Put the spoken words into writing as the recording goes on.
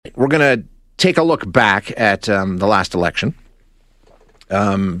we're going to take a look back at the last election.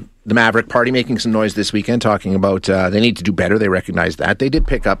 The Maverick Party making some noise this weekend, talking about they need to do better. They recognize that. They did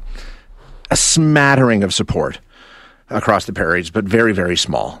pick up a smattering of support across the prairies, but very, very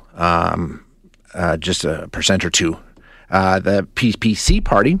small, just a percent or two. The PPC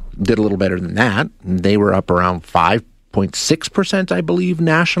Party did a little better than that. They were up around 5.6%, I believe,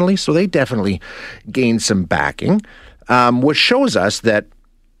 nationally. So they definitely gained some backing, which shows us that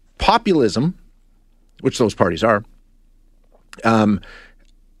populism, which those parties are,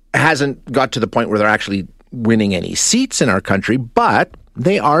 hasn't got to the point where they're actually winning any seats in our country, but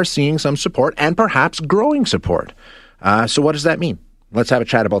they are seeing some support and perhaps growing support. So what does that mean? Let's have a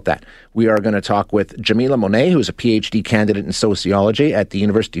chat about that. We are going to talk with Jamila Monet, who's a PhD candidate in sociology at the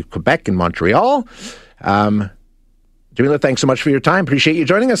University of Quebec in Montreal. Jamila, thanks so much for your time. Appreciate you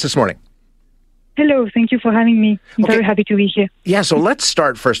joining us this morning. Hello, thank you for having me. I'm very happy to be here. Yeah, so let's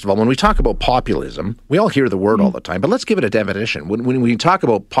start, first of all, when we talk about populism, we all hear the word all the time, but let's give it a definition. When we talk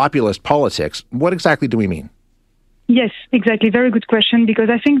about populist politics, what exactly do we mean? Yes, exactly. Very good question, because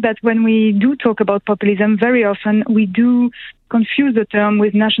I think that when we do talk about populism, very often we do confuse the term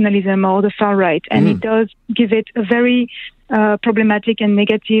with nationalism or the far right, and it does give it a very problematic and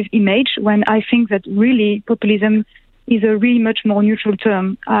negative image, when I think that really populism is a really much more neutral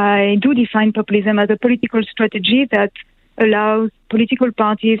term. I do define populism as a political strategy that allows political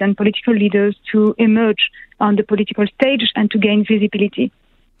parties and political leaders to emerge on the political stage and to gain visibility.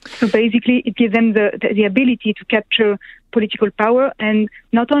 So basically, it gives them the ability to capture political power, and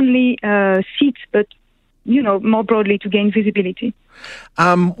not only seats, but more broadly to gain visibility.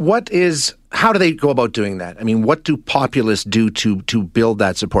 How do they go about doing that? I mean, what do populists do to build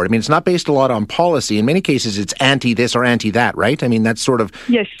that support? I mean, it's not based a lot on policy. In many cases, it's anti-this or anti-that, right? I mean, that's sort of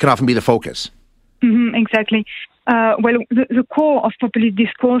can often be the focus. Exactly. Well, the core of populist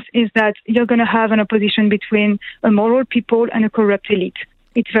discourse is that you're going to have an opposition between a moral people and a corrupt elite.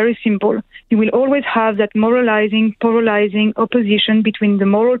 It's very simple. You will always have that moralizing, polarizing opposition between the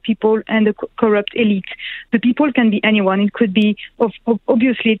moral people and the corrupt elite. The people can be anyone. It could be,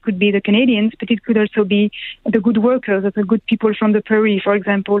 obviously, it could be the Canadians, but it could also be the good workers or the good people from the prairie, for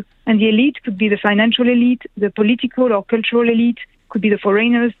example. And the elite could be the financial elite, the political or cultural elite, could be the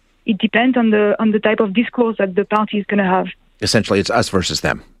foreigners. It depends on the type of discourse that the party is going to have. Essentially, it's us versus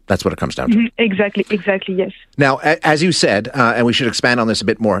them. That's what it comes down to. Exactly, yes. Now, as you said, and we should expand on this a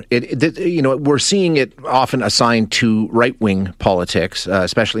bit more, we're seeing it often assigned to right-wing politics,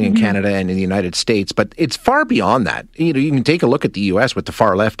 especially in Canada and in the United States, but it's far beyond that. You can take a look at the U.S. with the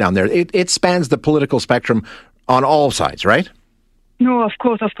far left down there. It spans the political spectrum on all sides, right? No, of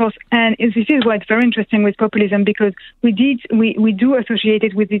course. And this is what's very interesting with populism, because we do associate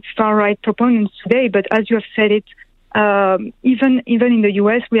it with its far-right proponents today, but as you have said it, even in the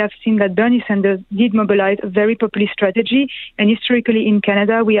US, we have seen that Bernie Sanders did mobilize a very populist strategy. And historically in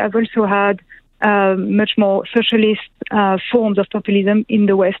Canada, we have also had much more socialist forms of populism in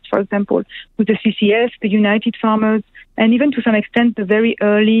the West, for example, with the CCF, the United Farmers, and even to some extent the very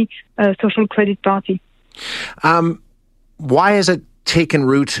early Social Credit Party. Why has it taken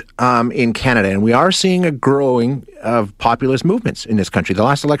root in Canada? And we are seeing a growing of populist movements in this country. The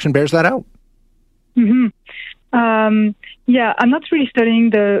last election bears that out. I'm not really studying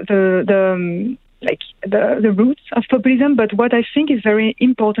the roots of populism, but what I think is very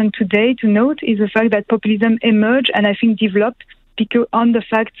important today to note is the fact that populism emerged and I think developed because on the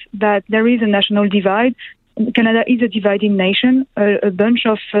fact that there is a national divide. Canada is a divided nation. A bunch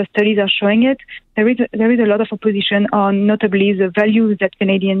of studies are showing it. There is a lot of opposition on notably the values that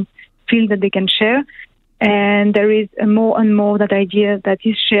Canadians feel that they can share. And there is more and more that idea that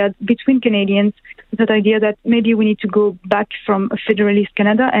is shared between Canadians, that idea that maybe we need to go back from a federalist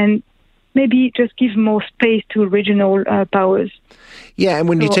Canada and maybe just give more space to regional powers. Yeah, and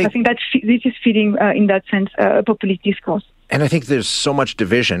when you take... I think this is feeding, in that sense, a populist discourse. And I think there's so much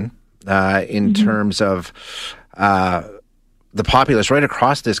division in terms of... the populace right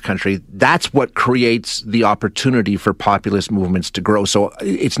across this country. That's what creates the opportunity for populist movements to grow. So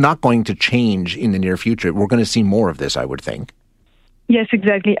it's not going to change in the near future. We're going to see more of this, I would think. Yes,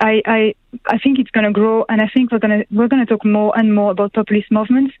 exactly. I think it's going to grow, and I think we're going to talk more and more about populist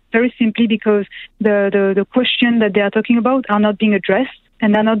movements, very simply because the question that they are talking about are not being addressed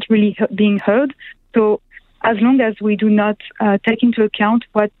and are not really being heard. So as long as we do not take into account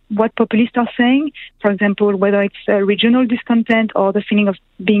what populists are saying, for example, whether it's regional discontent or the feeling of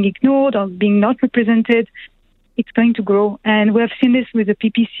being ignored or being not represented, it's going to grow. And we have seen this with the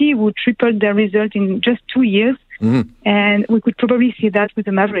PPC, who tripled their result in just 2 years. And we could probably see that with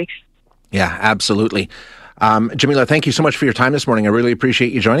the Mavericks. Yeah, absolutely. Jamila, thank you so much for your time this morning. I really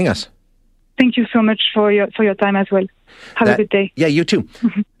appreciate you joining us. Thank you so much for your time as well. Have a good day. Yeah, you too.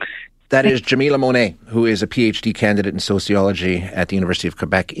 That is Jamila Monet, who is a PhD candidate in sociology at the University of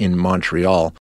Quebec in Montreal.